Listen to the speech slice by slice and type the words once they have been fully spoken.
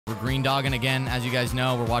We're green dogging again. As you guys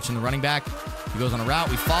know, we're watching the running back. He goes on a route.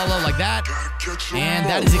 We follow like that. And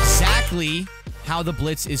that is exactly how the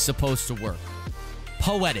blitz is supposed to work.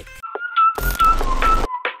 Poetic.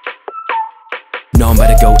 No, I'm about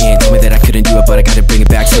to go in. Told me that I couldn't do it, but I gotta bring it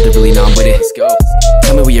back. So they're really numb with it. Let's go.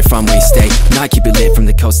 Tell me where you're from, where you stay. Now I keep it lit from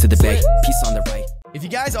the coast to the bay. Peace on the right. If you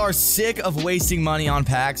guys are sick of wasting money on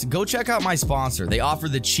packs, go check out my sponsor. They offer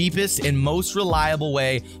the cheapest and most reliable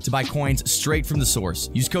way to buy coins straight from the source.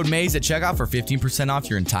 Use code MAZE at checkout for 15% off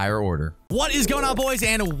your entire order. What is going on, boys?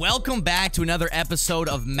 And welcome back to another episode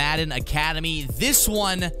of Madden Academy. This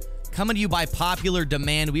one coming to you by popular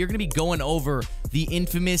demand. We are going to be going over the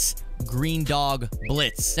infamous green dog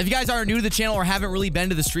blitz. Now, if you guys aren't new to the channel or haven't really been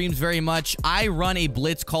to the streams very much, I run a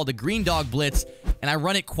blitz called a green dog blitz, and I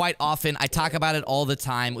run it quite often. I talk about it all the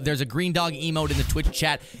time. There's a green dog emote in the Twitch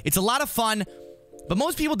chat. It's a lot of fun, but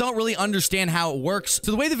most people don't really understand how it works. So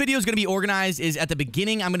the way the video is going to be organized is at the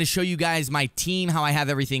beginning, I'm going to show you guys my team, how I have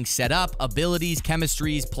everything set up, abilities,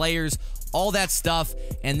 chemistries, players, all that stuff,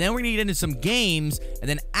 and then we're gonna get into some games, and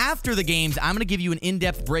then after the games, I'm gonna give you an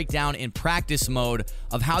in-depth breakdown in practice mode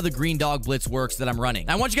of how the green dog blitz works that I'm running.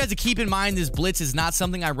 I want you guys to keep in mind this blitz is not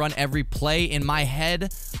something I run every play. In my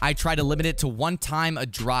head, I try to limit it to one time a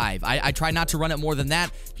drive. I try not to run it more than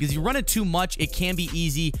that, because if you run it too much, it can be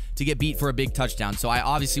easy to get beat for a big touchdown, so I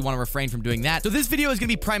obviously want to refrain from doing that. So this video is gonna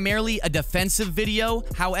be primarily a defensive video.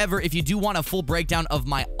 However, if you do want a full breakdown of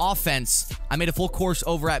my offense, I made a full course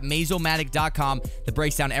over at Madden.com that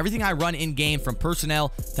breaks down everything I run in game, from personnel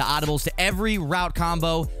to audibles to every route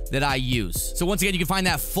combo that I use. So once again, you can find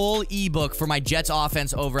that full ebook for my Jets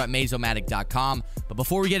offense over at Madden.com. But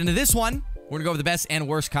before we get into this one, we're gonna go over the best and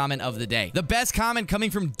worst comment of the day. The best comment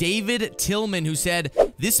coming from David Tillman, who said,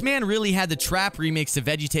 "This man really had the trap remix to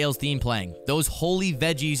VeggieTales theme playing. Those holy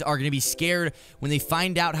veggies are gonna be scared when they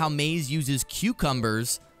find out how Maze uses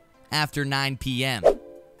cucumbers after 9 p.m.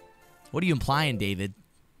 What are you implying, David?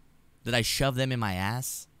 Did I shove them in my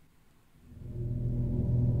ass?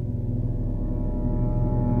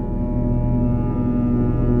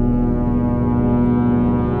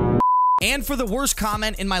 And for the worst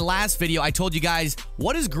comment in my last video, I told you guys,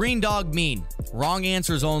 what does green dog mean? Wrong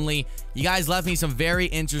answers only. You guys left me some very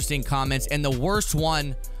interesting comments, and the worst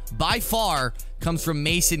one by far comes from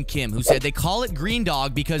Mason Kim, who said they call it green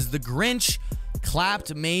dog because the Grinch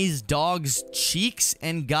clapped May's dog's cheeks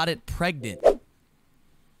and got it pregnant.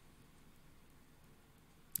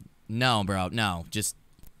 No, bro. No. Just,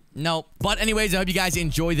 no. But anyways, I hope you guys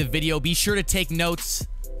enjoy the video. Be sure to take notes,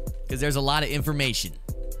 because there's a lot of information.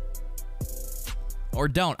 Or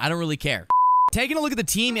don't. I don't really care. Taking a look at the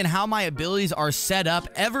team and how my abilities are set up,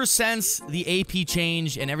 ever since the AP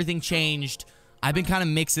change and everything changed, I've been kind of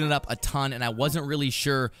mixing it up a ton, and I wasn't really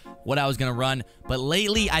sure what I was going to run. But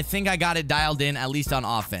lately, I think I got it dialed in, at least on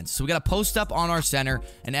offense. So we got a post up on our center,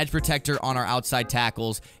 an edge protector on our outside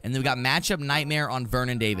tackles, and then we got matchup nightmare on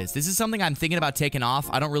Vernon Davis. This is something I'm thinking about taking off.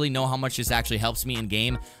 I don't really know how much this actually helps me in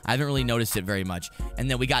game. I haven't really noticed it very much. And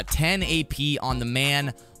then we got 10 AP on the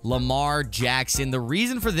man, Lamar Jackson. The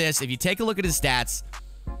reason for this, if you take a look at his stats,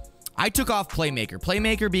 I took off Playmaker.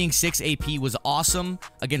 Playmaker being 6 AP was awesome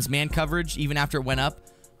against man coverage, even after it went up.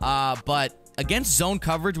 But against zone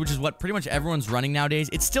coverage, which is what pretty much everyone's running nowadays,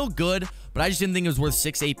 it's still good, but I just didn't think it was worth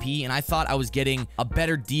 6 AP, and I thought I was getting a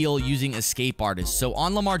better deal using Escape Artist. So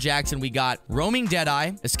on Lamar Jackson, we got Roaming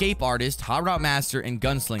Deadeye, Escape Artist, Hot Route Master, and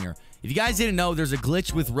Gunslinger. If you guys didn't know, there's a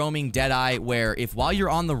glitch with Roaming Deadeye where if while you're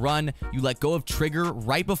on the run, you let go of trigger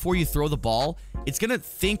right before you throw the ball, it's going to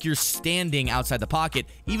think you're standing outside the pocket,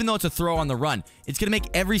 even though it's a throw on the run. It's going to make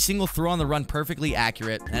every single throw on the run perfectly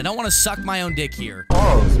accurate. And I don't want to suck my own dick here.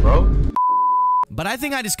 Pause, bro. But I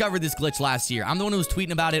think I discovered this glitch last year. I'm the one who was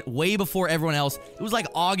tweeting about it way before everyone else. It was like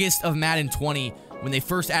August of Madden 20 when they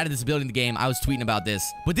first added this ability in the game. I was tweeting about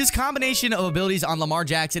this. But this combination of abilities on Lamar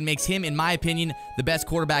Jackson makes him, in my opinion, the best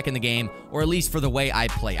quarterback in the game, or at least for the way I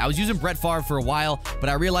play. I was using Brett Favre for a while, but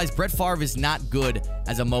I realized Brett Favre is not good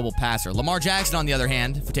as a mobile passer. Lamar Jackson, on the other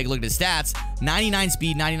hand, if we take a look at his stats, 99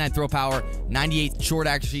 speed, 99 throw power, 98 short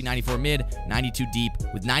accuracy, 94 mid, 92 deep,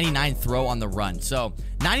 with 99 throw on the run. So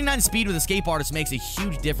 99 speed with Escape Artist makes a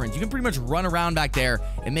huge difference. You can pretty much run around back there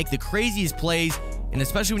and make the craziest plays, and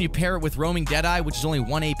especially when you pair it with Roaming Deadeye, which is only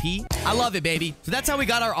 1 AP. I love it, baby. So that's how we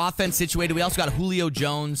got our offense situated. We also got Julio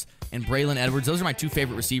Jones and Braylon Edwards. Those are my two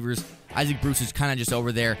favorite receivers. Isaac Bruce is kind of just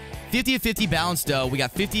over there. 50 of 50 balanced dough. We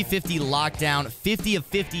got 50 of 50 lockdown, 50 of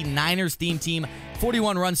 50 Niners theme team,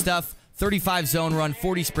 41 run stuff, 35 zone run,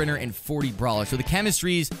 40 sprinter, and 40 brawler. So the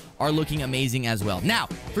chemistries are looking amazing as well. Now,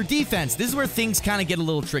 for defense, this is where things kind of get a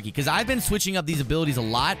little tricky because I've been switching up these abilities a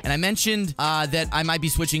lot, and I mentioned that I might be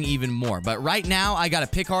switching even more. But right now, I got a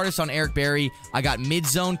pick artist on Eric Berry. I got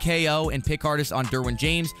mid-zone KO and pick artist on Derwin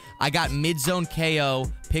James. I got mid-zone KO,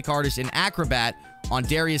 pick artist, and acrobat on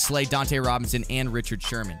Darius Slay, Dante Robinson, and Richard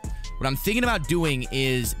Sherman. What I'm thinking about doing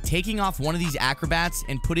is taking off one of these acrobats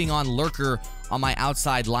and putting on Lurker on my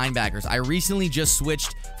outside linebackers. I recently just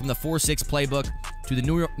switched from the 4-6 playbook to the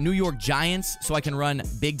New York Giants so I can run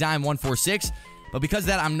big dime 1-4-6. But because of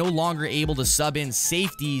that, I'm no longer able to sub in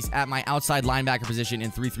safeties at my outside linebacker position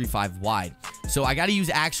in 3-3-5 wide. So I got to use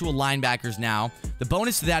actual linebackers now. The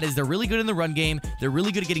bonus to that is they're really good in the run game. They're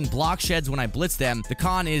really good at getting block sheds when I blitz them. The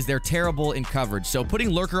con is they're terrible in coverage. So putting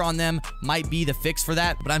Lurker on them might be the fix for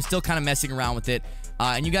that, but I'm still kind of messing around with it.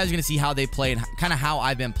 And you guys are going to see how they play and kind of how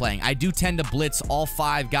I've been playing. I do tend to blitz all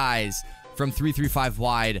 5 guys from 3-3-5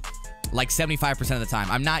 wide like 75% of the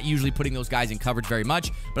time. I'm not usually putting those guys in coverage very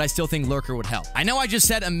much, but I still think Lurker would help. I know I just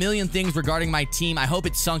said a million things regarding my team. I hope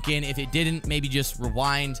it sunk in. If it didn't, maybe just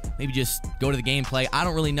rewind, maybe just go to the gameplay. I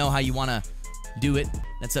don't really know how you want to do it.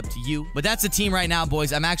 That's up to you. But that's the team right now,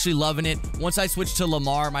 boys. I'm actually loving it. Once I switched to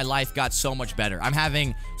Lamar, my life got so much better. I'm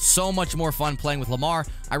having so much more fun playing with Lamar.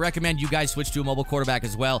 I recommend you guys switch to a mobile quarterback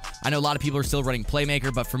as well. I know a lot of people are still running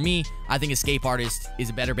Playmaker, but for me, I think Escape Artist is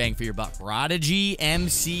a better bang for your buck. Prodigy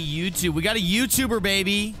MC YouTube. We got a YouTuber,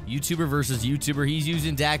 baby. YouTuber versus YouTuber. He's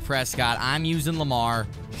using Dak Prescott. I'm using Lamar.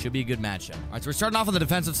 Should be a good matchup. All right, so we're starting off on the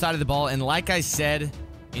defensive side of the ball, and like I said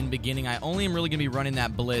in the beginning, I only am really going to be running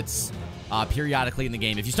that blitz periodically in the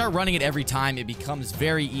game. If you start running it every time, it becomes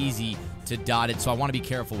very easy to dot it, so I want to be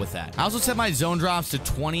careful with that. I also set my zone drops to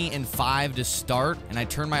 20 and 5 to start, and I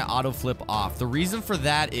turn my auto flip off. The reason for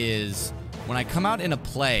that is when I come out in a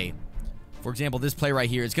play, for example, this play right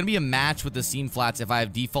here, it's going to be a match with the seam flats if I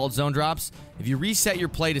have default zone drops. If you reset your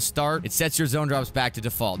play to start, it sets your zone drops back to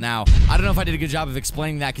default. Now, I don't know if I did a good job of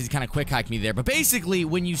explaining that because you kind of quick hiked me there, but basically,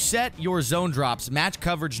 when you set your zone drops, match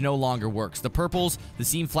coverage no longer works. The purples, the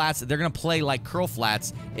seam flats, they're going to play like curl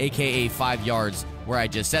flats, aka 5 yards where I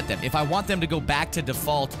just set them. If I want them to go back to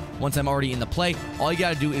default once I'm already in the play, all you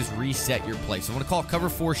got to do is reset your play. So I'm going to call cover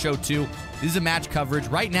 4 show 2. This is a match coverage.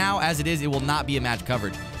 Right now, as it is, it will not be a match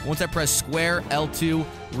coverage. Once I press square L2,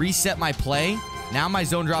 reset my play, now my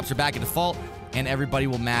zone drops are back at default, and everybody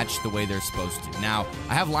will match the way they're supposed to. Now,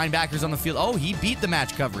 I have linebackers on the field. Oh, he beat the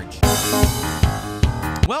match coverage.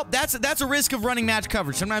 Well, that's a risk of running match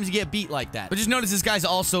coverage. Sometimes you get beat like that. But just notice this guy's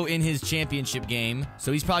also in his championship game,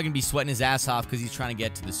 so he's probably going to be sweating his ass off because he's trying to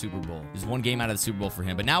get to the Super Bowl. There's one game out of the Super Bowl for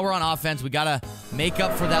him. But now we're on offense. We got to make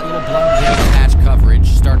up for that little blunder in match coverage,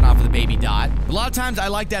 starting off with a baby dot. A lot of times I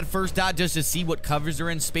like that first dot just to see what covers they're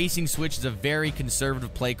in. Spacing switch is a very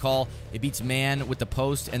conservative play call. It beats man with the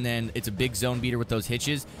post, and then it's a big zone beater with those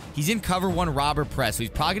hitches. He's in cover 1 robber press, so he's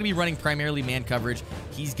probably going to be running primarily man coverage.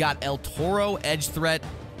 He's got El Toro edge threat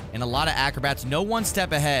and a lot of acrobats. No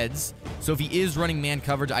one-step aheads. So if he is running man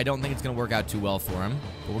coverage, I don't think it's going to work out too well for him.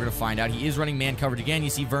 But we're going to find out. He is running man coverage again. You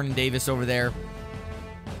see Vernon Davis over there.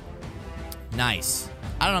 Nice.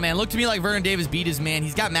 I don't know, man. Looked to me like Vernon Davis beat his man.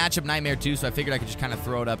 He's got matchup nightmare too, so I figured I could just kind of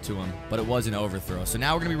throw it up to him. But it was an overthrow. So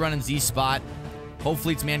now we're going to be running Z-spot.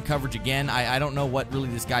 Hopefully it's man coverage again. I don't know what really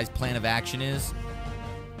this guy's plan of action is.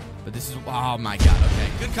 But this is, oh my God, okay.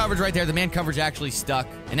 Good coverage right there. The man coverage actually stuck.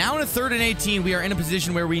 And now in a 3rd and 18, we are in a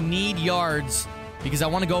position where we need yards because I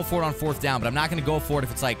want to go for it on 4th down, but I'm not going to go for it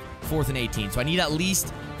if it's like 4th and 18. So I need at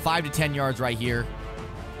least 5 to 10 yards right here.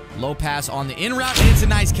 Low pass on the in route, and it's a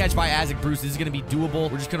nice catch by Isaac Bruce. This is going to be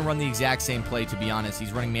doable. We're just going to run the exact same play, to be honest.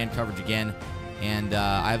 He's running man coverage again, and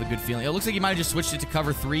I have a good feeling. It looks like he might have just switched it to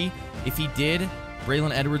cover 3. If he did,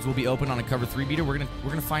 Braylon Edwards will be open on a cover 3 beater. We're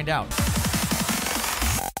gonna find out.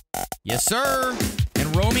 Yes, sir.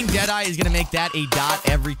 And roaming Deadeye is going to make that a dot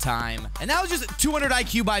every time. And that was just 200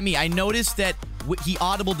 IQ by me. I noticed that he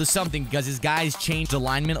audibled to something because his guys changed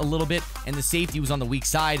alignment a little bit, and the safety was on the weak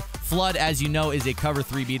side. Flood, as you know, is a cover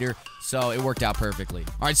 3 beater, so it worked out perfectly.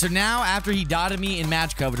 All right, so now after he dotted me in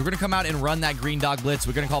match coverage, we're going to come out and run that green dog blitz.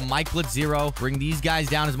 We're going to call Mike Blitz 0, bring these guys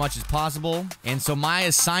down as much as possible. And so my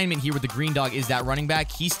assignment here with the green dog is that running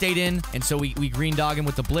back. He stayed in, and so we green dog him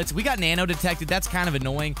with the blitz. We got nano detected. That's kind of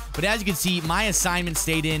annoying, but as you can see, my assignment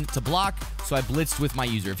stayed in to block, so I blitzed with my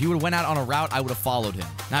user. If he would have went out on a route, I would have followed him.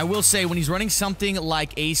 Now, I will say, when he's running something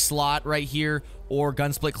like a slot right here or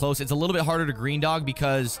gun split close, it's a little bit harder to green dog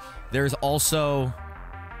because there's also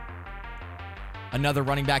another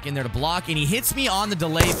running back in there to block, and he hits me on the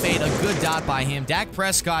delay fade. A good dot by him. Dak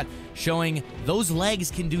Prescott showing those legs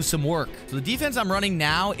can do some work. So the defense I'm running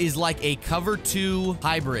now is like a cover 2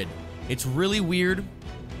 hybrid. It's really weird.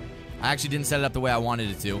 I actually didn't set it up the way I wanted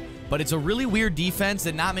it to. But it's a really weird defense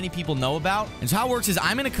that not many people know about. And so how it works is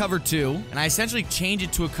I'm in a cover 2, and I essentially change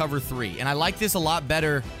it to a cover 3. And I like this a lot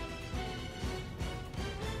better.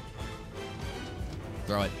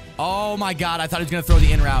 Throw it. Oh my God, I thought he was going to throw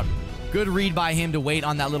the in route. Good read by him to wait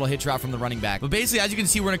on that little hitch route from the running back. But basically, as you can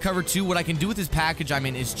see, we're in a cover 2. What I can do with this package I'm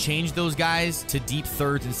in is change those guys to deep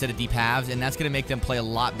thirds instead of deep halves, and that's going to make them play a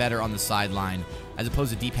lot better on the sideline as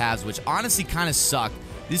opposed to deep halves, which honestly kind of suck.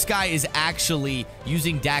 This guy is actually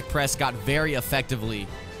using Dak Prescott very effectively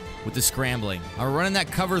with the scrambling. I'm running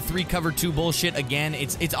that cover 3, cover 2 bullshit again.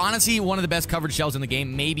 It's honestly one of the best coverage shells in the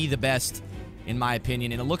game, maybe the best in my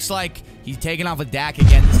opinion. And it looks like he's taking off with Dak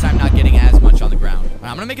again, this time not getting as much on the ground.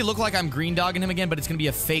 I'm going to make it look like I'm green dogging him again, but it's going to be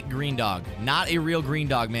a fake green dog. Not a real green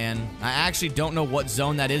dog, man. I actually don't know what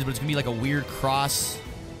zone that is, but it's going to be like a weird cross.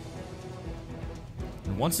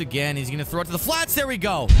 And once again, he's going to throw it to the flats. There we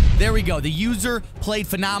go. There we go. The user played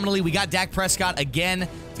phenomenally. We got Dak Prescott again.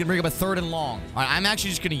 It's going to bring up a 3rd and long. All right, I'm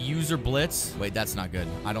actually just going to user blitz. Wait, that's not good.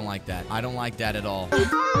 I don't like that. I don't like that at all.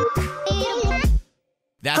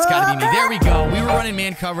 That's got to be me. There we go. We were running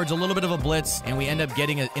man coverage, a little bit of a blitz, and we end up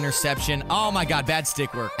getting an interception. Oh, my God. Bad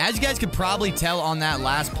stick work. As you guys could probably tell on that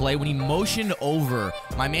last play, when he motioned over,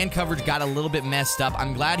 my man coverage got a little bit messed up.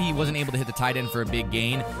 I'm glad he wasn't able to hit the tight end for a big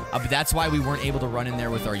gain, but that's why we weren't able to run in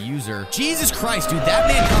there with our user. Jesus Christ, dude. That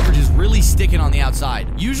man coverage is really sticking on the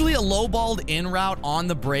outside. Usually a low-balled in route on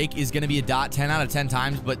the break is going to be a dot 10 out of 10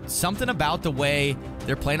 times, but something about the way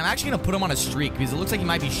they're playing, I'm actually going to put him on a streak because it looks like he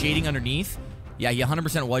might be shading underneath. Yeah, he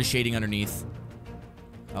 100% was shading underneath.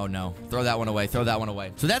 Oh, no. Throw that one away. Throw that one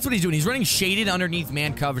away. So that's what he's doing. He's running shaded underneath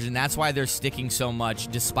man coverage, and that's why they're sticking so much,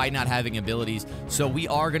 despite not having abilities. So we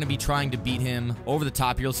are going to be trying to beat him over the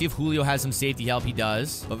top here. We'll see if Julio has some safety help. He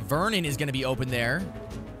does. But Vernon is going to be open there.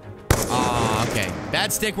 Ah, okay.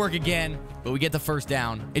 Bad stick work again, but we get the first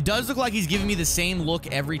down. It does look like he's giving me the same look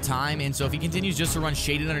every time, and so if he continues just to run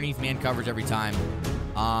shaded underneath man coverage every time,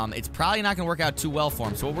 it's probably not going to work out too well for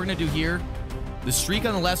him. So what we're going to do here, the streak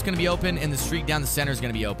on the left is going to be open, and the streak down the center is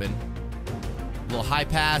going to be open. A little high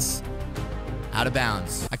pass. Out of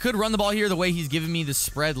bounds. I could run the ball here the way he's giving me the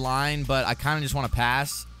spread line, but I kind of just want to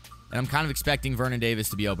pass. And I'm kind of expecting Vernon Davis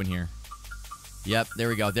to be open here. Yep, there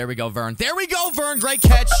we go. There we go, Vern. There we go, Vern. Great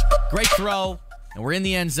catch. Great throw. And we're in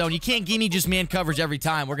the end zone. You can't give me just man coverage every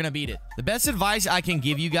time. We're going to beat it. The best advice I can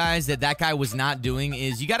give you guys that guy was not doing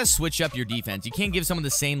is you got to switch up your defense. You can't give someone the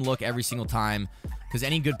same look every single time, because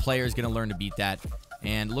any good player is going to learn to beat that.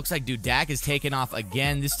 And it looks like, dude, Dak is taking off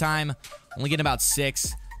again this time. Only getting about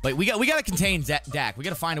 6. But we got to contain Dak. We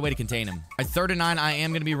got to find a way to contain him. All right, 3rd and 9. I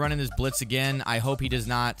am going to be running this blitz again. I hope he does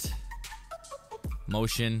not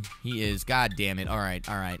motion. He is. God damn it. All right,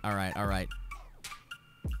 all right, all right, all right.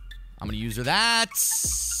 I'm going to user that.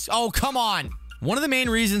 Oh, come on. One of the main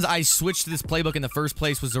reasons I switched to this playbook in the first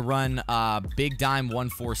place was to run big dime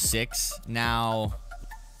 1-4-6. Now,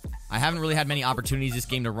 I haven't really had many opportunities this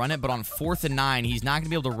game to run it, but on 4th and 9, he's not going to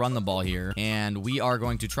be able to run the ball here, and we are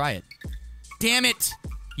going to try it. Damn it!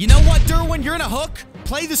 You know what, Derwin? You're in a hook.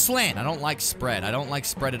 Play the slant. I don't like spread. I don't like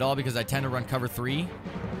spread at all because I tend to run cover 3.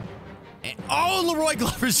 And, oh, Leroy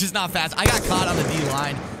Glover's just not fast. I got caught on the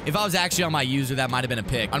D-line. If I was actually on my user, that might have been a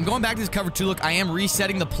pick. I'm going back to this cover 2 look. I am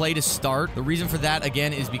resetting the play to start. The reason for that,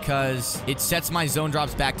 again, is because it sets my zone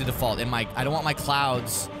drops back to default, and I don't want my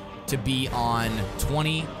clouds to be on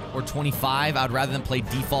 20 or 25. I'd rather than play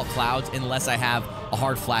default clouds unless I have a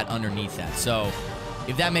hard flat underneath that. So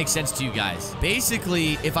if that makes sense to you guys,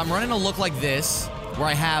 basically, if I'm running a look like this, where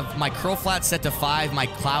I have my curl flat set to 5, my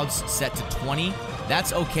clouds set to 20,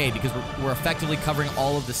 that's okay because we're effectively covering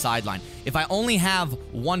all of the sideline. If I only have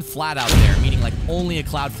one flat out there, meaning like only a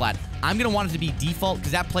cloud flat, I'm going to want it to be default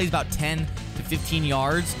because that plays about 10 to 15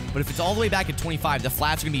 yards. But if it's all the way back at 25, the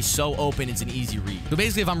flats are going to be so open, it's an easy read. So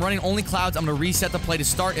basically, if I'm running only clouds, I'm going to reset the play to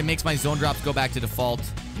start. It makes my zone drops go back to default.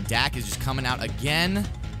 And Dak is just coming out again.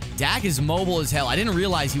 Dak is mobile as hell. I didn't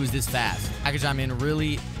realize he was this fast. Package I'm in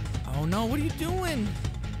really... Oh, no. What are you doing?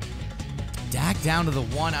 Dak down to the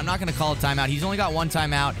 1. I'm not going to call a timeout. He's only got 1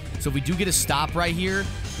 timeout. So if we do get a stop right here,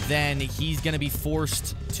 then he's going to be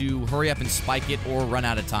forced to hurry up and spike it or run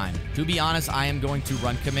out of time. To be honest, I am going to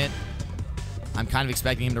run commit. I'm kind of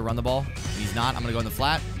expecting him to run the ball. He's not. I'm going to go in the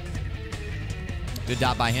flat. Good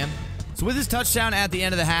dot by him. So with his touchdown at the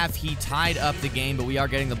end of the half, he tied up the game, but we are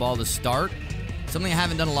getting the ball to start. Something I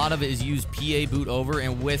haven't done a lot of is use PA boot over,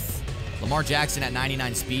 and with Lamar Jackson at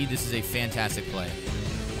 99 speed, this is a fantastic play.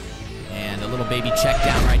 And a little baby check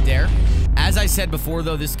down right there. As I said before,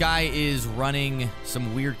 though, this guy is running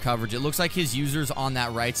some weird coverage. It looks like his user's on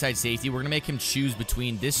that right side safety. We're going to make him choose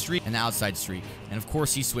between this streak and the outside streak. And, of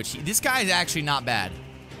course, he switched. This guy is actually not bad.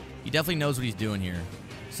 He definitely knows what he's doing here.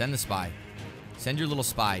 Send the spy. Send your little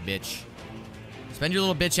spy, bitch. Send your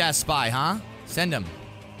little bitch-ass spy, huh? Send him.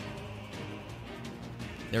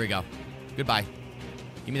 There we go. Goodbye.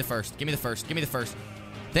 Give me the first. Give me the first. Give me the first.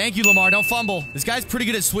 Thank you, Lamar. Don't fumble. This guy's pretty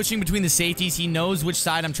good at switching between the safeties. He knows which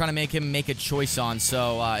side I'm trying to make him make a choice on,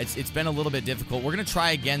 so it's been a little bit difficult. We're going to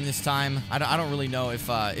try again this time. I don't really know if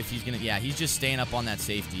he's going to... Yeah, he's just staying up on that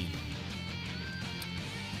safety.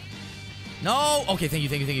 No! Okay, thank you,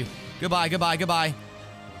 thank you, thank you. Goodbye, goodbye, goodbye.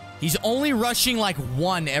 He's only rushing like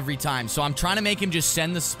one every time, so I'm trying to make him just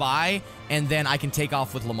send the spy, and then I can take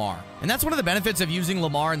off with Lamar. And that's one of the benefits of using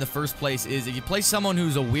Lamar in the first place is if you play someone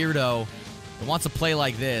who's a weirdo that wants to play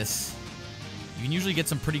like this, you can usually get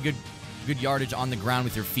some pretty good yardage on the ground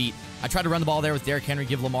with your feet. I tried to run the ball there with Derrick Henry,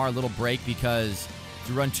 give Lamar a little break because if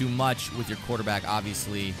you run too much with your quarterback,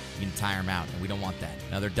 obviously you can tire him out, and we don't want that.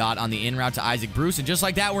 Another dot on the in route to Isaac Bruce, and just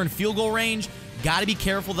like that, we're in field goal range. Got to be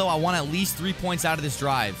careful, though. I want at least 3 points out of this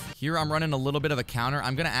drive. Here, I'm running a little bit of a counter.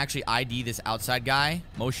 I'm going to actually ID this outside guy,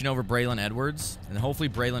 motion over Braylon Edwards, and hopefully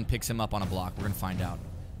Braylon picks him up on a block. We're going to find out.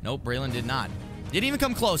 Nope, Braylon did not. Didn't even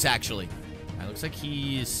come close, actually. It looks like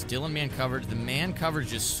he's still in man coverage. The man coverage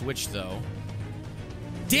just switched, though.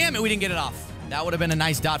 Damn it, we didn't get it off. That would have been a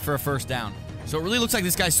nice dot for a first down. So it really looks like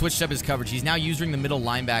this guy switched up his coverage. He's now using the middle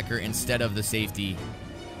linebacker instead of the safety.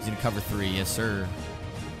 He's in cover 3. Yes, sir.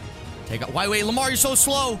 Take off. Wait, Lamar, you're so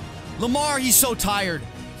slow. Lamar, he's so tired.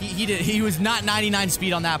 He was not 99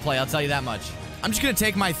 speed on that play, I'll tell you that much. I'm just going to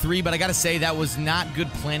take my 3, but I got to say that was not good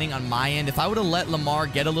planning on my end. If I would have let Lamar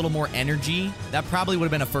get a little more energy, that probably would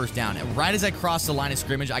have been a first down. And right as I crossed the line of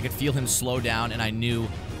scrimmage, I could feel him slow down, and I knew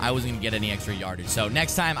I wasn't going to get any extra yardage. So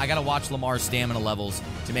next time, I got to watch Lamar's stamina levels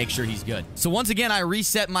to make sure he's good. So once again, I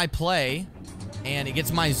reset my play, and it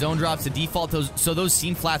gets my zone drops to default. So those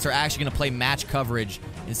seam flats are actually going to play match coverage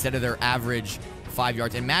instead of their average 5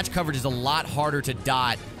 yards. And match coverage is a lot harder to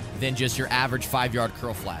dot than just your average 5-yard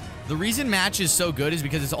curl flat. The reason match is so good is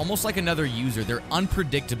because it's almost like another user. They're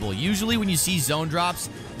unpredictable. Usually when you see zone drops,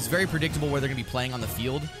 it's very predictable where they're going to be playing on the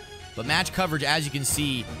field. But match coverage, as you can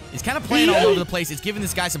see, is kind of playing all over the place. It's giving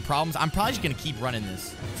this guy some problems. I'm probably just going to keep running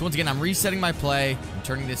this. So once again, I'm resetting my play. I'm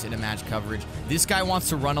turning this into match coverage. This guy wants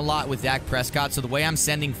to run a lot with Dak Prescott. So the way I'm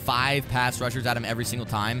sending 5 pass rushers at him every single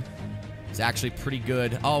time is actually pretty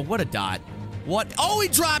good. Oh, what a dot. What? Oh, he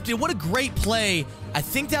dropped it. What a great play. I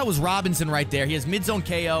think that was Robinson right there. He has mid-zone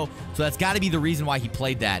KO, so that's got to be the reason why he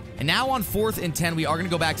played that. And now on 4th and 10, we are going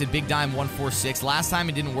to go back to big dime 1-4-6. Last time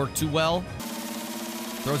it didn't work too well.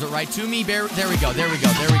 Throws it right to me. There we go. There we go.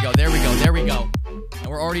 There we go. There we go. There we go. And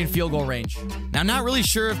we're already in field goal range. Now, I'm not really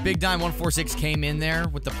sure if big dime 1-4-6 came in there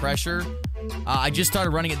with the pressure. I just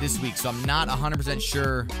started running it this week, so I'm not 100%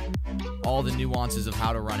 sure all the nuances of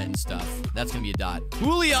how to run it and stuff. That's going to be a dot.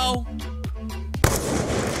 Julio!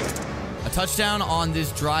 A touchdown on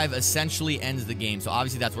this drive essentially ends the game. So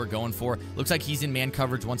obviously that's what we're going for. Looks like he's in man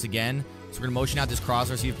coverage once again. So we're going to motion out this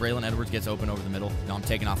crosser, see if Braylon Edwards gets open over the middle. No, I'm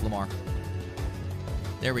taking off Lamar.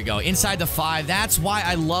 There we go. Inside the 5. That's why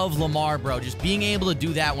I love Lamar, bro. Just being able to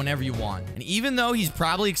do that whenever you want. And even though he's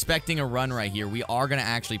probably expecting a run right here, we are going to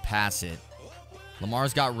actually pass it.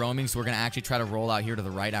 Lamar's got roaming, so we're going to actually try to roll out here to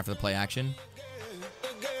the right after the play action.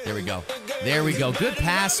 There we go. There we go. Good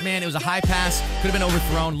pass, man. It was a high pass. Could have been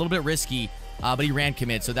overthrown. A little bit risky, but he ran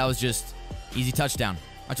commit, so that was just easy touchdown.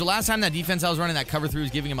 All right, so last time that defense I was running, that cover 3 was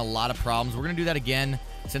giving him a lot of problems. We're going to do that again.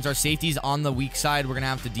 Since our safety's on the weak side, we're going to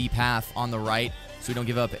have the deep half on the right so we don't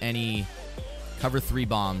give up any cover 3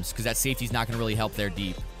 bombs because that safety's not going to really help there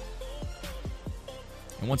deep.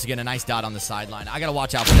 And once again, a nice dot on the sideline. I got to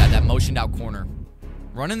watch out for that motioned out corner.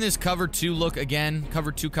 Running this cover 2 look again.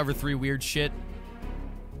 Cover 2, cover 3 weird shit.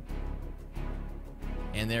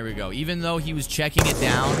 And there we go. Even though he was checking it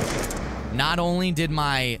down, not only did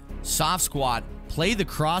my soft squat play the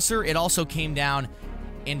crosser, it also came down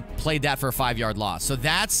and played that for a 5-yard loss. So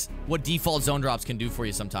that's what default zone drops can do for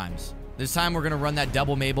you sometimes. This time we're going to run that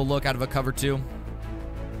double Mabel look out of a cover 2.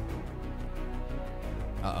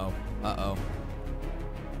 Uh-oh. Uh-oh.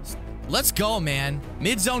 Let's go, man.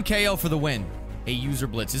 Mid-zone KO for the win. A user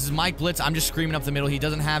blitz. This is Mike Blitz. I'm just screaming up the middle. He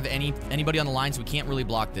doesn't have anybody on the line, so we can't really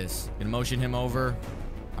block this. Gonna motion him over.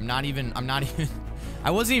 I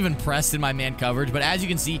wasn't even pressed in my man coverage, but as you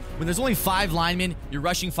can see, when there's only 5 linemen, you're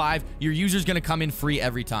rushing 5, your user's gonna come in free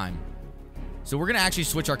every time. So we're gonna actually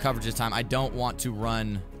switch our coverage this time. I don't want to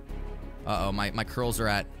run. Uh-oh, my curls are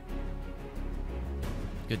at.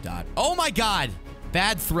 Good dot. Oh my God!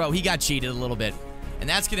 Bad throw. He got cheated a little bit. And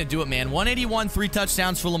that's going to do it, man. 181, 3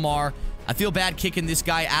 touchdowns for Lamar. I feel bad kicking this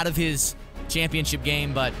guy out of his championship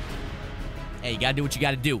game, but hey, you got to do what you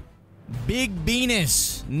got to do. Big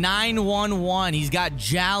Venus, 911. He's got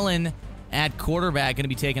Jalen at quarterback, going to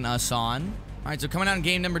be taking us on. All right, so coming out in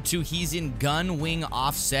game number 2, he's in gun wing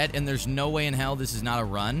offset, and there's no way in hell this is not a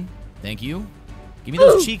run. Thank you. Give me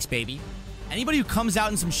those cheeks, baby. Anybody who comes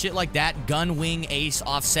out in some shit like that, gun wing ace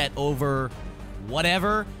offset over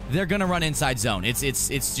whatever, they're going to run inside zone. It's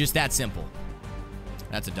just that simple.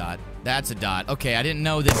 That's a dot. That's a dot. Okay, I didn't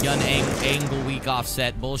know that gun angle weak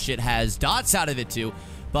offset bullshit has dots out of it too,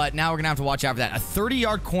 but now we're going to have to watch out for that. A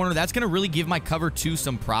 30-yard corner, that's going to really give my cover 2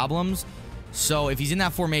 some problems. So if he's in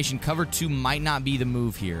that formation, cover 2 might not be the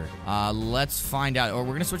move here. Let's find out. Or we're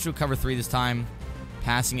going to switch to a cover 3 this time.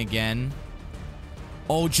 Passing again.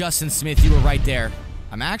 Oh, Justin Smith, you were right there.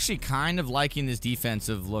 I'm actually kind of liking this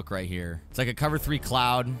defensive look right here. It's like a cover 3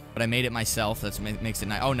 cloud, but I made it myself. That makes it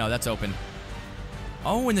nice. Oh, no, that's open.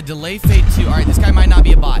 Oh, and the delay fade too. All right, this guy might not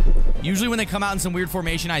be a bot. Usually when they come out in some weird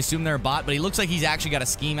formation, I assume they're a bot, but he looks like he's actually got a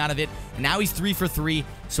scheme out of it. And now he's 3 for 3,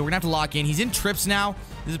 so we're going to have to lock in. He's in trips now.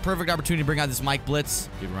 This is a perfect opportunity to bring out this Mike blitz.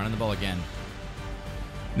 Dude, running the ball again.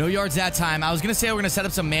 No yards that time. I was going to say we're going to set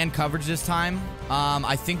up some man coverage this time.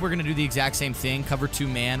 I think we're going to do the exact same thing. Cover 2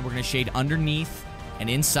 man. We're going to shade underneath and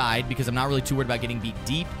inside because I'm not really too worried about getting beat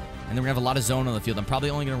deep. And then we're going to have a lot of zone on the field. I'm probably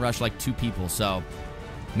only going to rush like 2 people, so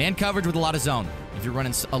man coverage with a lot of zone if you're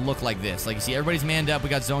running a look like this. Like you see, everybody's manned up. We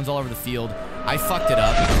got zones all over the field. I fucked it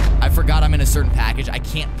up. I forgot I'm in a certain package. I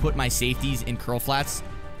can't put my safeties in curl flats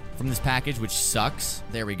from this package, which sucks.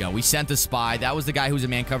 There we go. We sent the spy. That was the guy who was in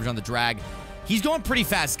man coverage on the drag. He's going pretty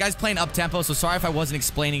fast. This guy's playing up-tempo, so sorry if I wasn't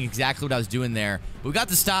explaining exactly what I was doing there. But we got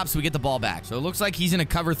the stop, so we get the ball back. So it looks like he's in a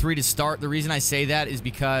cover 3 to start. The reason I say that is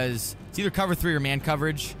because it's either cover 3 or man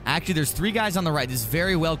coverage. Actually, there's 3 guys on the right. This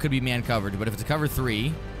very well could be man coverage, but if it's a cover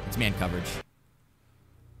 3, it's man coverage.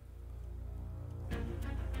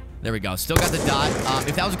 There we go. Still got the dot.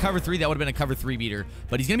 If that was a cover 3, that would have been a cover 3 beater.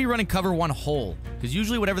 But he's going to be running cover 1 whole. Because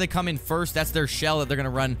usually whatever they come in first, that's their shell that they're going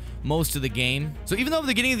to run most of the game. So even though at the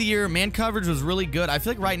beginning of the year, man coverage was really good, I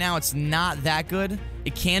feel like right now it's not that good.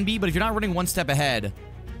 It can be, but if you're not running one step ahead,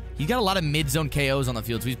 he's got a lot of mid-zone KOs on the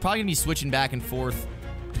field. So he's probably going to be switching back and forth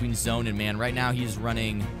between zone and man. Right now he's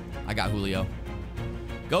running... I got Julio.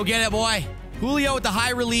 Go get it, boy. Julio with the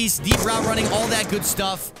high release, deep route running, all that good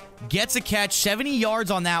stuff. Gets a catch, 70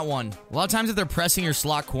 yards on that one. A lot of times if they're pressing your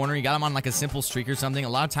slot corner, you got them on like a simple streak or something, a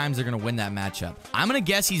lot of times they're going to win that matchup. I'm going to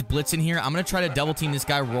guess he's blitzing here. I'm going to try to double team this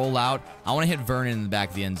guy, roll out. I want to hit Vernon in the back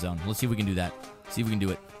of the end zone. Let's see if we can do that. See if we can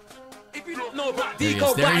do it. There he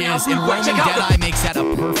is. There he is. And Roman Deadeye makes that a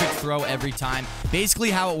perfect throw every time.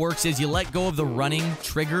 Basically, how it works is you let go of the running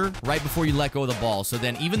trigger right before you let go of the ball. So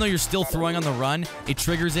then, even though you're still throwing on the run, it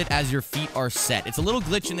triggers it as your feet are set. It's a little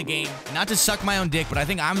glitch in the game. Not to suck my own dick, but I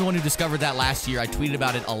think I'm the one who discovered that last year. I tweeted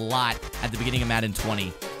about it a lot at the beginning of Madden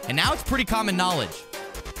 20. And now it's pretty common knowledge.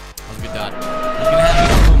 That was a good dot. I was going to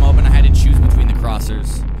have the boom open. I had to choose between the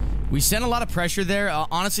crossers. We sent a lot of pressure there.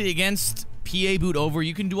 Honestly, against PA boot over,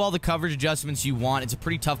 you can do all the coverage adjustments you want. It's a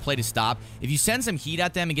pretty tough play to stop. If you send some heat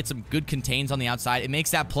at them and get some good contains on the outside, it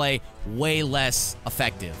makes that play way less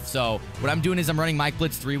effective. So what I'm doing is I'm running Mike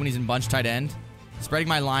Blitz 3 when he's in bunch tight end, spreading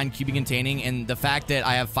my line, QB containing, and the fact that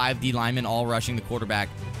I have 5 D linemen all rushing the quarterback,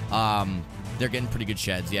 they're getting pretty good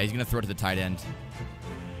sheds. Yeah, he's going to throw it to the tight end.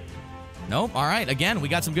 Nope. All right. Again, we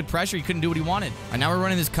got some good pressure. He couldn't do what he wanted. And now we're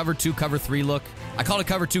running this cover 2, cover 3 look. I call it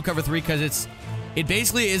cover 2, cover 3 because it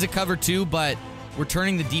basically is a cover 2, but we're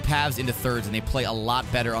turning the deep halves into thirds, and they play a lot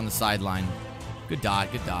better on the sideline. Good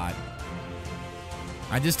dot, good dot.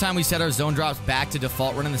 All right, this time we set our zone drops back to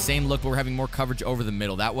default, running the same look, but we're having more coverage over the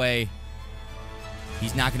middle. That way,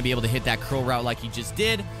 he's not going to be able to hit that curl route like he just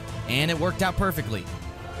did, and it worked out perfectly.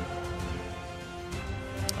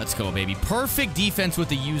 Let's go, baby. Perfect defense with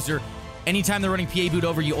the user. Anytime they're running PA boot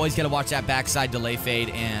over, you always got to watch that backside delay fade,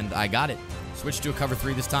 and I got it. Switch to a cover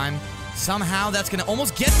 3 this time. Somehow that's going to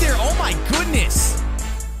almost get there. Oh, my goodness.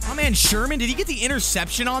 Oh, man, Sherman, did he get the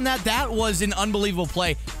interception on that? That was an unbelievable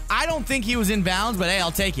play. I don't think he was in bounds, but, hey,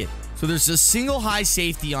 I'll take it. So there's a single high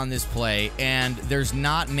safety on this play, and there's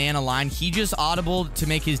not man aligned. He just audibled to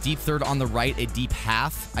make his deep third on the right a deep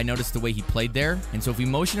half. I noticed the way he played there. And so if we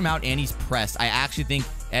motion him out and he's pressed, I actually think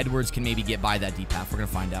Edwards can maybe get by that deep half. We're going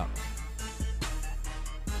to find out.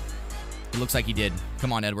 It looks like he did.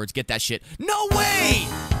 Come on, Edwards. Get that shit. No way!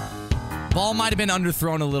 Ball might have been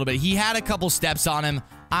underthrown a little bit. He had a couple steps on him.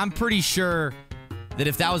 I'm pretty sure that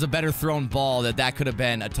if that was a better thrown ball, that could have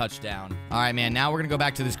been a touchdown. All right, man. Now we're going to go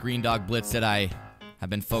back to this green dog blitz that I have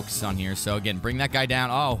been focused on here. So, again, bring that guy down.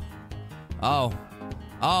 Oh.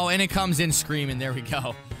 Oh, and it comes in screaming. There we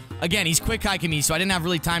go. Again, he's quick hiking me, so I didn't have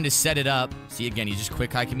really time to set it up. See, again, he's just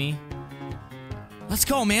quick hiking me. Let's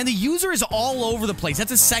go, man. The user is all over the place.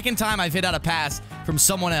 That's the second time I've hit out a pass from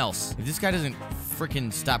someone else. If this guy doesn't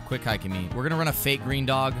freaking stop quick hiking me, we're going to run a fake green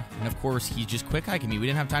dog. And of course, he's just quick hiking me. We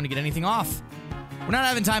didn't have time to get anything off. We're not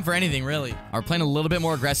having time for anything, really. We're playing a little bit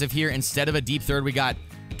more aggressive here. Instead of a deep third, we got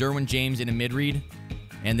Derwin James in a mid-read.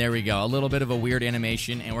 And there we go. A little bit of a weird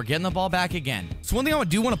animation, and we're getting the ball back again. So one thing I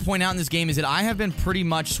do want to point out in this game is that I have been pretty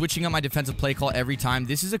much switching up my defensive play call every time.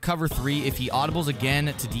 This is a cover 3. If he audibles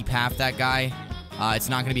again to deep half that guy, it's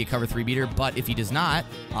not going to be a cover 3 beater. But if he does not,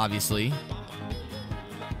 obviously...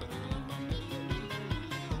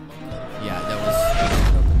 Yeah, that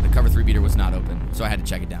was... The cover 3 beater was not open, so I had to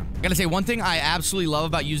check it down. I gotta say, one thing I absolutely love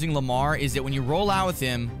about using Lamar is that when you roll out with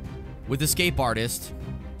him with Escape Artist...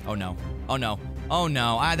 Oh, no. Oh, no. Oh,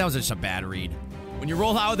 no. That was just a bad read. When you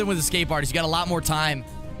roll out with him with Escape Artist, you got a lot more time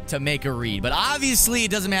to make a read. But obviously,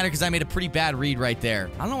 it doesn't matter because I made a pretty bad read right there.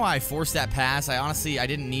 I don't know why I forced that pass. I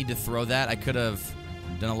didn't need to throw that. I could have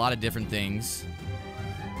done a lot of different things.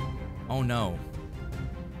 Oh, no.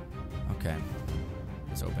 Okay.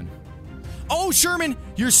 It's open. Oh, Sherman!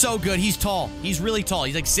 You're so good. He's tall. He's really tall.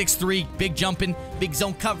 He's like 6'3", big jumping, big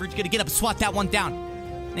zone coverage. Gotta get up and swat that one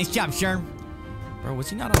down. Nice job, Sherman. Bro, was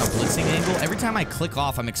he not on a blitzing angle? Every time I click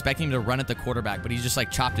off, I'm expecting him to run at the quarterback, but he's just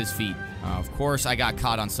like chopped his feet. Of course, I got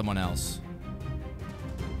caught on someone else.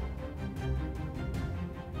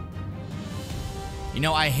 You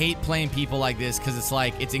know, I hate playing people like this because it's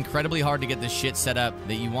like, it's incredibly hard to get the shit set up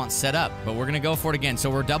that you want set up. But we're going to go for it again. So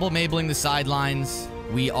we're double mabling the sidelines.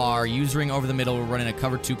 We are usering over the middle. We're running a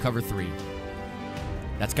cover 2, cover 3.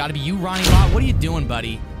 That's got to be you, Ronnie Lott. What are you doing,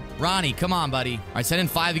 buddy? Ronnie, come on, buddy. All right, set in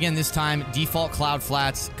 5 again this time. Default cloud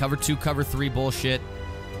flats. Cover 2, cover 3 bullshit.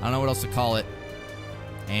 I don't know what else to call it.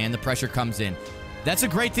 And the pressure comes in. That's a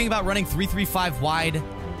great thing about running 3-3-5 wide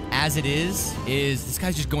as it is this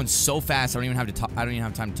guy's just going so fast. I don't even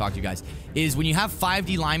have time to talk to you guys. Is when you have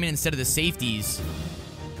 5D linemen instead of the safeties.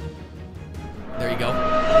 There you go.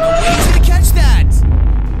 No way he's gonna catch that.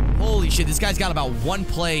 Holy shit, this guy's got about 1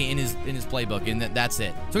 play in his playbook, and that's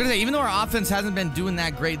it. So I'm gonna say, even though our offense hasn't been doing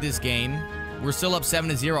that great this game, we're still up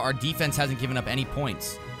 7-0. Our defense hasn't given up any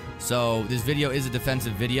points. So this video is a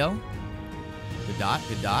defensive video. Good dot,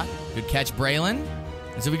 good dot. Good catch, Braylon.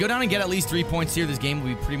 And so if we go down and get at least 3 points here, this game will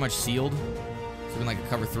be pretty much sealed. Something like a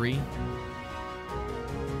cover 3.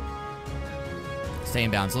 Stay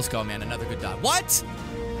in bounds. Let's go, man. Another good dot. What?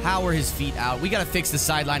 How are his feet out? We got to fix the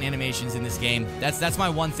sideline animations in this game. That's my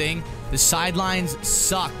one thing. The sidelines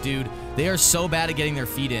suck, dude. They are so bad at getting their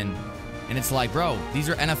feet in. And it's like, bro, these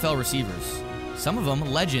are NFL receivers. Some of them,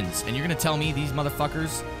 legends. And you're going to tell me these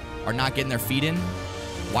motherfuckers are not getting their feet in?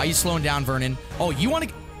 Why are you slowing down, Vernon? Oh, you want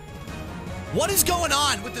to... What is going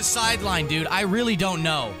on with the sideline, dude? I really don't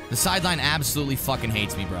know. The sideline absolutely fucking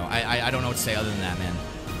hates me, bro. I don't know what to say other than that, man.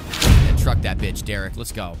 Yeah, truck that bitch, Derek.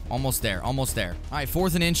 Let's go. Almost there. Almost there. All right,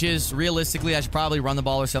 4th and inches. Realistically, I should probably run the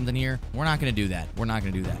ball or something here. We're not going to do that. We're not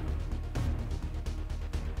going to do that.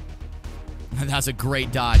 That's a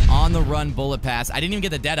great dot. On the run bullet pass. I didn't even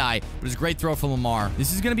get the dead eye, but it was a great throw from Lamar.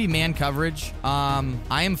 This is going to be man coverage. I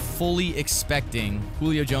am fully expecting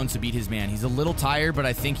Julio Jones to beat his man. He's a little tired, but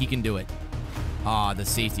I think he can do it. Ah, the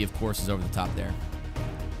safety, of course, is over the top there.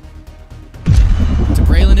 To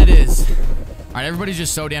Braylon it is. All right, everybody's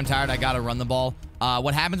just so damn tired. I got to run the ball.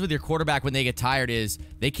 What happens with your quarterback when they get tired is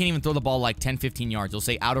they can't even throw the ball like 10, 15 yards. They'll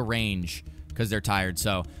say out of range because they're tired.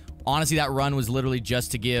 So, honestly, that run was literally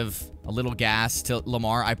just to give a little gas to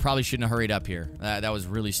Lamar. I probably shouldn't have hurried up here. That was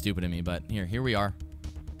really stupid of me, but here we are.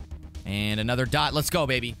 And another dot. Let's go,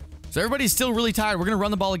 baby. So everybody's still really tired. We're going to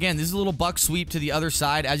run the ball again. This is a little buck sweep to the other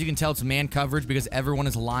side. As you can tell, it's man coverage because everyone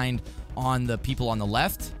is aligned on the people on the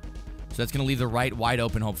left. So that's going to leave the right wide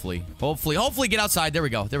open, hopefully. Hopefully get outside. There we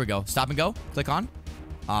go. There we go. Stop and go. Click on.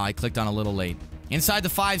 I clicked on a little late. Inside the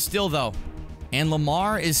 5 still, though. And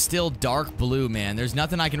Lamar is still dark blue, man. There's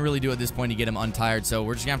nothing I can really do at this point to get him untired. So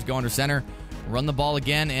we're just going to have to go under center, run the ball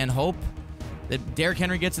again, and hope that Derrick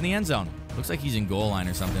Henry gets in the end zone. Looks like he's in goal line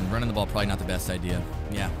or something. Running the ball probably not the best idea.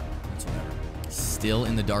 Yeah. Whatever. Still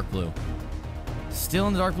in the dark blue. Still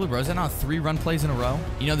in the dark blue, bro. Is that not 3 run plays in a row?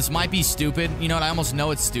 You know, this might be stupid. You know what? I almost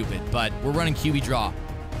know it's stupid, but we're running QB draw.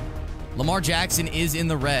 Lamar Jackson is in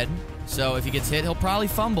the red, so if he gets hit, he'll probably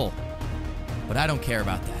fumble. But I don't care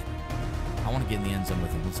about that. I want to get in the end zone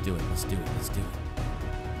with him. Let's do it. Let's do it. Let's do it.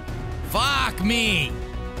 Fuck me!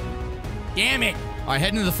 Damn it! All right,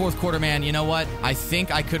 heading into the 4th quarter, man. You know what? I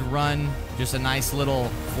think I could run just a nice little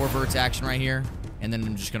 4 verts action right here. And then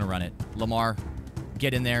I'm just going to run it. Lamar,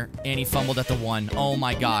 Get in there. And he fumbled at the 1. Oh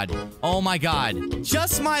my god. Oh my god.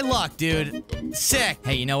 Just my luck, dude. Sick.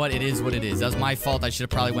 Hey, you know what? It is what it is. That was my fault. I should have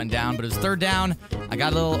probably went down, but it was 3rd down. I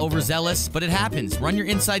got a little overzealous, but it happens. Run your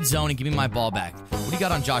inside zone and give me my ball back. What do you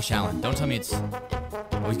got on Josh Allen? Don't tell me it's...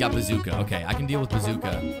 Oh, he's got Bazooka. Okay, I can deal with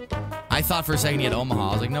Bazooka. I thought for a second he had Omaha.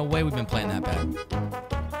 I was like, no way we've been playing that bad.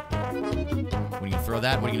 What are you gonna throw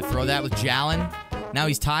that? What are you gonna throw that with Jalen? Now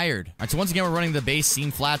he's tired. All right, so once again, we're running the base seam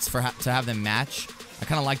flats to have them match. I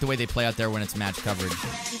kind of like the way they play out there when it's match coverage.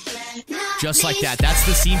 Just like that. That's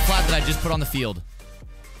the seam flat that I just put on the field.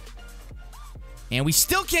 And we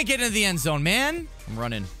still can't get into the end zone, man. I'm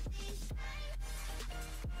running.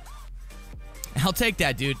 I'll take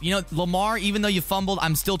that, dude. You know, Lamar, even though you fumbled,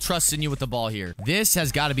 I'm still trusting you with the ball here. This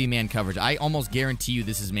has got to be man coverage. I almost guarantee you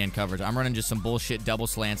this is man coverage. I'm running just some bullshit double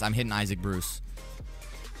slants. I'm hitting Isaac Bruce.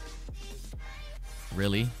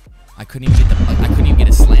 Really? I couldn't even get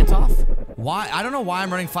a slant off? Why? I don't know why I'm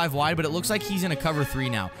running 5 wide, but it looks like he's in a cover 3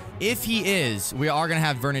 now. If he is, we are going to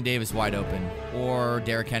have Vernon Davis wide open. Or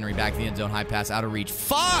Derrick Henry back to the end zone, high pass, out of reach.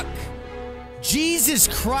 Fuck! Jesus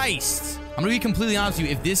Christ! I'm going to be completely honest with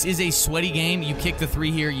you. If this is a sweaty game, you kick the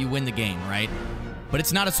 3 here, you win the game, right? But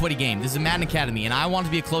it's not a sweaty game. This is a Madden Academy, and I want it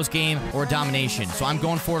to be a close game or a domination. So I'm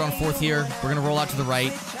going for it on 4th here. We're going to roll out to the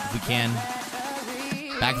right if we can.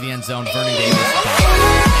 Back to the end zone, Vernon Davis.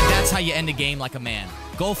 And that's how you end a game like a man.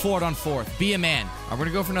 Go for it on 4th. Be a man. All right, we're going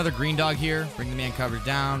to go for another green dog here. Bring the man coverage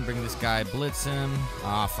down. Bring this guy, blitz him.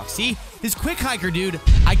 Ah, fuck. See? His quick hiker, dude.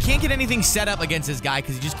 I can't get anything set up against this guy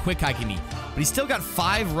because he's just quick hiking me. But he's still got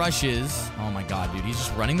 5 rushes. Oh, my God, dude. He's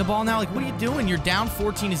just running the ball now? Like, what are you doing? You're down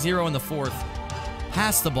 14-0 in the 4th.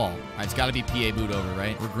 Pass the ball. All right, it's got to be PA boot over,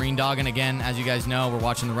 right? We're green dogging again. As you guys know, we're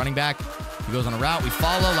watching the running back. He goes on a route. We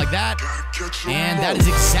follow like that. And that is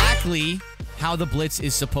exactly how the blitz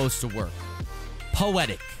is supposed to work.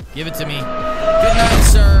 Poetic. Give it to me. Good night,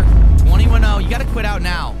 sir. 21-0. You got to quit out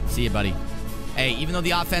now. See you, buddy. Hey, even though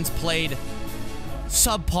the offense played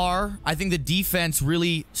subpar, I think the defense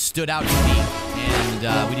really stood out to me.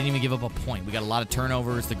 And we didn't even give up a point. We got a lot of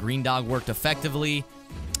turnovers. The green dog worked effectively.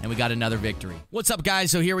 And we got another victory. What's up, guys?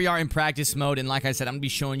 So here we are in practice mode, and like I said, I'm going to be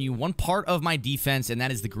showing you one part of my defense, and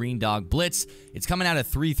that is the green dog blitz. It's coming out of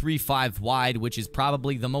 3-3-5 wide, which is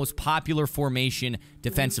probably the most popular formation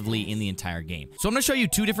defensively in the entire game. So I'm going to show you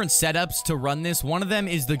 2 different setups to run this. One of them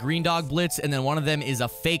is the green dog blitz, and then one of them is a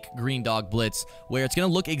fake green dog blitz, where it's going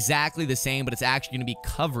to look exactly the same, but it's actually going to be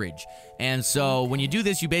coverage. And so when you do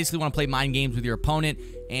this, you basically want to play mind games with your opponent,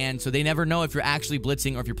 and so they never know if you're actually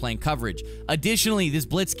blitzing or if you're playing coverage. Additionally, this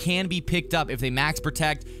blitz can be picked up if they max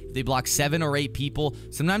protect, if they block 7 or 8 people.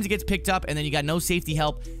 Sometimes it gets picked up, and then you got no safety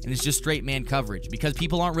help, and it's just straight man coverage. Because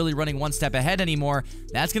people aren't really running one step ahead anymore,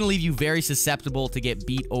 that's going to leave you very susceptible to get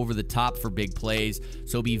beat over the top for big plays.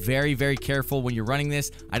 So be very, very careful when you're running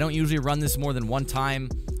this. I don't usually run this more than one time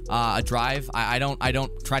a drive. I don't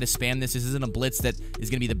try to spam this. This isn't a blitz that is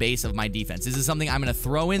going to be the base of my defense. This is something I'm going to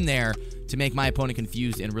throw in there to make my opponent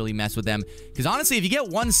confused and really mess with them. Because honestly, if you get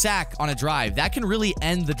 1 sack on a drive, that can really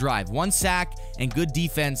end the drive. 1 sack and good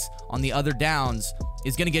defense on the other downs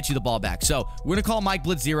is going to get you the ball back. So we're going to call Mike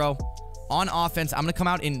Blitz 0. On offense, I'm going to come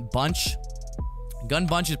out in bunch. Gun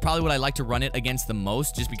bunch is probably what I like to run it against the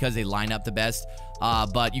most, just because they line up the best.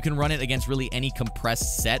 But you can run it against really any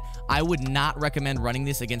compressed set. I would not recommend running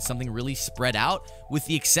this against something really spread out, with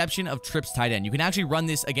the exception of trips tight end. You can actually run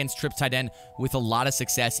this against trips tight end with a lot of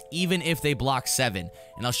success, even if they block 7.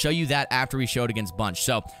 And I'll show you that after we show it against bunch.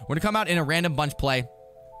 So we're going to come out in a random bunch play.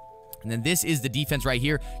 And then this is the defense right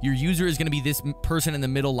here. Your user is going to be this person in the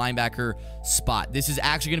middle linebacker spot. This is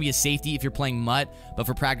actually going to be a safety if you're playing mutt, but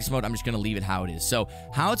for practice mode, I'm just going to leave it how it is. So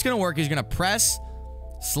how it's going to work is you're going to press,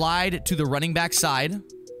 slide to the running back side,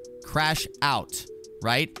 crash out,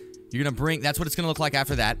 right? You're going to bring, that's what it's going to look like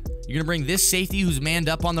after that. You're going to bring this safety who's manned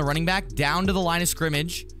up on the running back down to the line of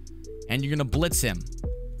scrimmage, and you're going to blitz him.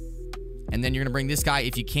 And then you're going to bring this guy,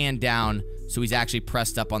 if you can, down so he's actually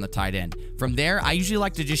pressed up on the tight end. From there, I usually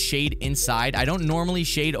like to just shade inside. I don't normally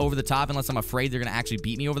shade over the top unless I'm afraid they're going to actually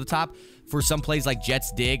beat me over the top. For some plays like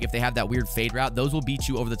Jets dig, if they have that weird fade route, those will beat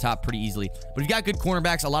you over the top pretty easily. But if you've got good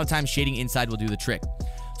cornerbacks, a lot of times shading inside will do the trick.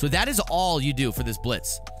 So that is all you do for this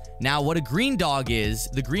blitz. Now, what a green dog is,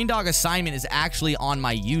 the green dog assignment is actually on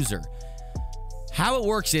my user. How it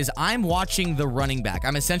works is I'm watching the running back.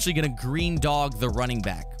 I'm essentially going to green dog the running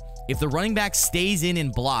back. If the running back stays in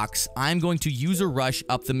and blocks, I'm going to user rush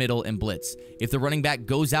up the middle and blitz. If the running back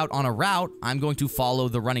goes out on a route, I'm going to follow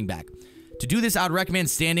the running back. To do this, I would recommend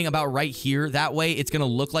standing about right here. That way, it's going to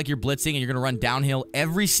look like you're blitzing and you're going to run downhill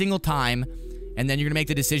every single time. And then you're going to make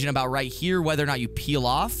the decision about right here whether or not you peel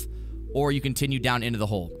off or you continue down into the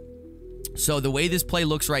hole. So the way this play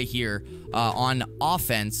looks right here, on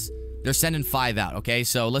offense, they're sending 5 out, okay?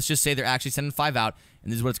 So let's just say they're actually sending 5 out,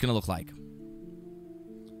 and this is what it's going to look like.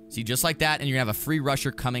 See, just like that, and you're going to have a free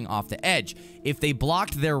rusher coming off the edge. If they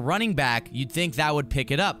blocked their running back, you'd think that would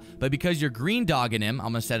pick it up. But because you're green dogging him,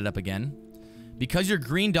 I'm going to set it up again. Because you're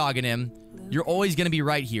green dogging him, you're always going to be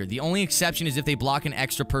right here. The only exception is if they block an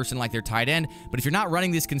extra person like their tight end. But if you're not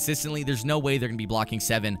running this consistently, there's no way they're going to be blocking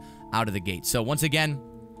 7 out of the gate. So once again,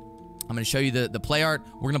 I'm going to show you the play art.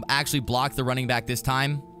 We're going to actually block the running back this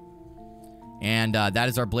time. And that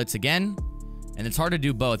is our blitz again. And it's hard to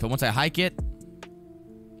do both. But once I hike it,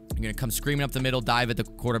 you're going to come screaming up the middle, dive at the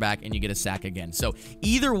quarterback, and you get a sack again. So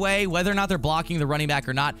either way, whether or not they're blocking the running back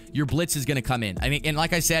or not, your blitz is going to come in. I mean, and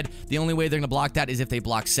like I said, the only way they're going to block that is if they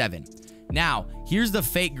block 7. Now, here's the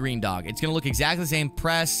fake green dog. It's going to look exactly the same.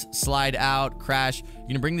 Press, slide out, crash. You're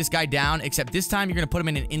going to bring this guy down, except this time you're going to put him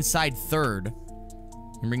in an inside third. You're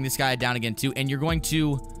going to bring this guy down again too, and you're going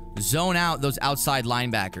to zone out those outside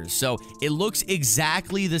linebackers. So it looks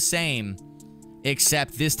exactly the same,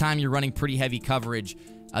 except this time you're running pretty heavy coverage,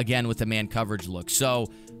 again, with the man coverage look. So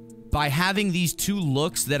by having these two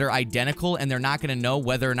looks that are identical and they're not going to know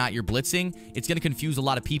whether or not you're blitzing, it's going to confuse a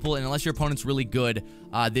lot of people. And unless your opponent's really good,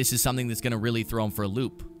 this is something that's going to really throw them for a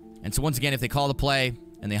loop. And so once again, if they call the play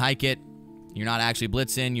and they hike it, you're not actually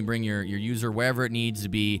blitzing. You bring your user wherever it needs to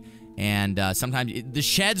be. And sometimes the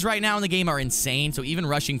sheds right now in the game are insane. So even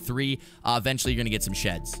rushing 3, eventually you're going to get some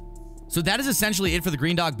sheds. So that is essentially it for the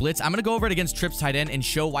green dog blitz. I'm going to go over it against trips tight end and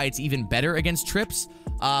show why it's even better against trips.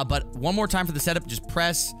 But one more time for the setup, just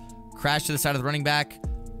press, crash to the side of the running back,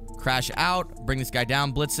 crash out, bring this guy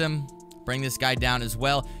down, blitz him, bring this guy down as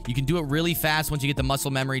well. You can do it really fast once you get the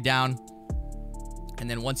muscle memory down. And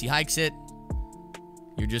then once he hikes it,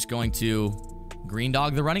 you're just going to green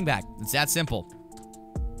dog the running back. It's that simple.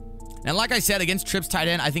 And like I said, against trips tight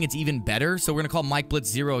end, I think it's even better. So we're going to call Mike Blitz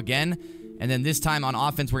 0 again. And then this time on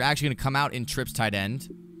offense, we're actually going to come out in trips tight end.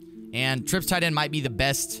 And trips tight end might be the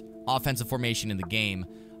best offensive formation in the game.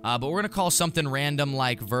 But we're going to call something random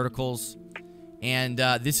like verticals. And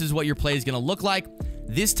this is what your play is going to look like.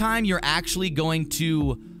 This time, you're actually going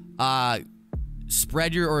to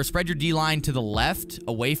spread your D-line to the left,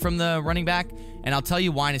 away from the running back. And I'll tell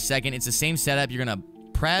you why in a second. It's the same setup. You're going to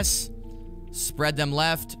press, spread them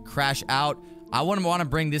left, crash out. I want to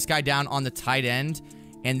bring this guy down on the tight end.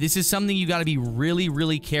 And this is something you got to be really,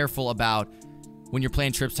 really careful about when you're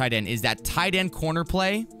playing trips tight end, is that tight end corner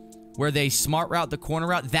play where they smart route the corner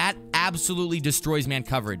route. That absolutely destroys man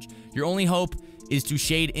coverage. Your only hope is to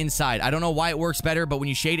shade inside. I don't know why it works better, but when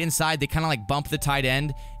you shade inside, they kind of like bump the tight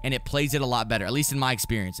end and it plays it a lot better, at least in my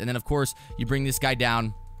experience. And then, of course, you bring this guy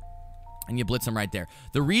down and you blitz them right there.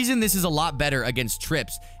 The reason this is a lot better against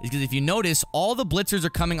trips is because if you notice, all the blitzers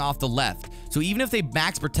are coming off the left. So even if they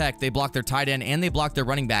max protect, they block their tight end and they block their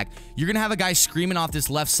running back, you're going to have a guy screaming off this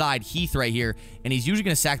left side, Heath right here, and he's usually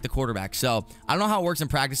going to sack the quarterback. So I don't know how it works in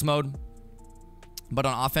practice mode, but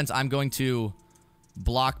on offense, I'm going to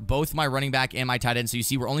block both my running back and my tight end. So you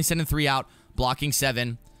see, we're only sending 3 out, blocking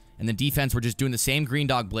 7. And then defense, we're just doing the same green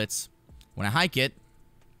dog blitz. When I hike it,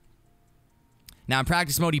 now, in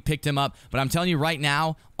practice mode, he picked him up. But I'm telling you right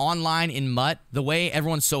now, online in MUT, the way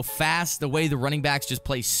everyone's so fast, the way the running backs just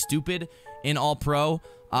play stupid in All-Pro,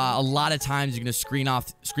 a lot of times you're going to scream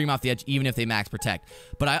off the edge, even if they max protect.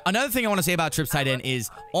 But another thing I want to say about trips tight end is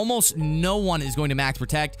almost no one is going to max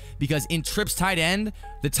protect, because in trips tight end,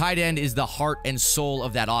 the tight end is the heart and soul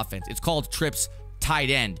of that offense. It's called trips tight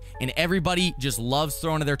end, and everybody just loves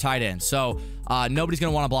throwing to their tight end. So nobody's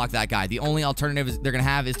going to want to block that guy. The only alternative they're going to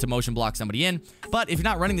have is to motion block somebody in. But if you're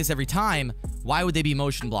not running this every time, why would they be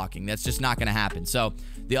motion blocking? That's just not going to happen. So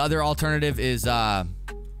the other alternative is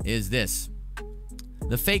this,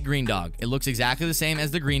 the fake green dog. It looks exactly the same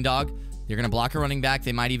as the green dog. You're going to block a running back.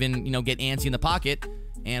 They might even, get antsy in the pocket,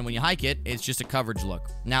 and when you hike it, it's just a coverage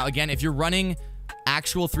look. Now, again, if you're running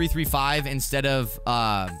actual 3-3-5 instead of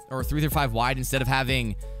or 3-3-5 wide instead of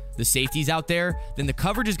having the safeties out there, then the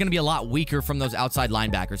coverage is going to be a lot weaker from those outside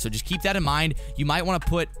linebackers. So just keep that in mind. You might want to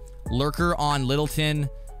put Lurker on Littleton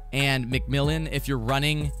and McMillan if you're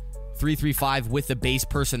running 3-3-5 with the base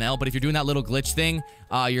personnel. But if you're doing that little glitch thing,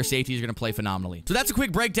 your safeties are going to play phenomenally. So that's a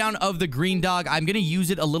quick breakdown of the green dog. I'm going to use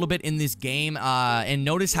it a little bit in this game, and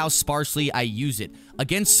notice how sparsely I use it.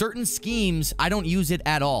 Against certain schemes, I don't use it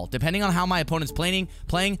at all. Depending on how my opponent's playing,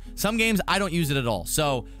 some games I don't use it at all.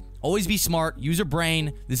 So always be smart, use your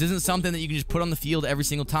brain. This isn't something that you can just put on the field every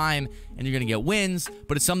single time and you're going to get wins,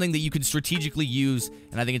 but it's something that you can strategically use,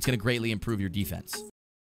 and I think it's going to greatly improve your defense.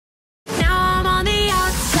 Now I'm on the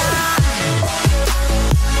outside.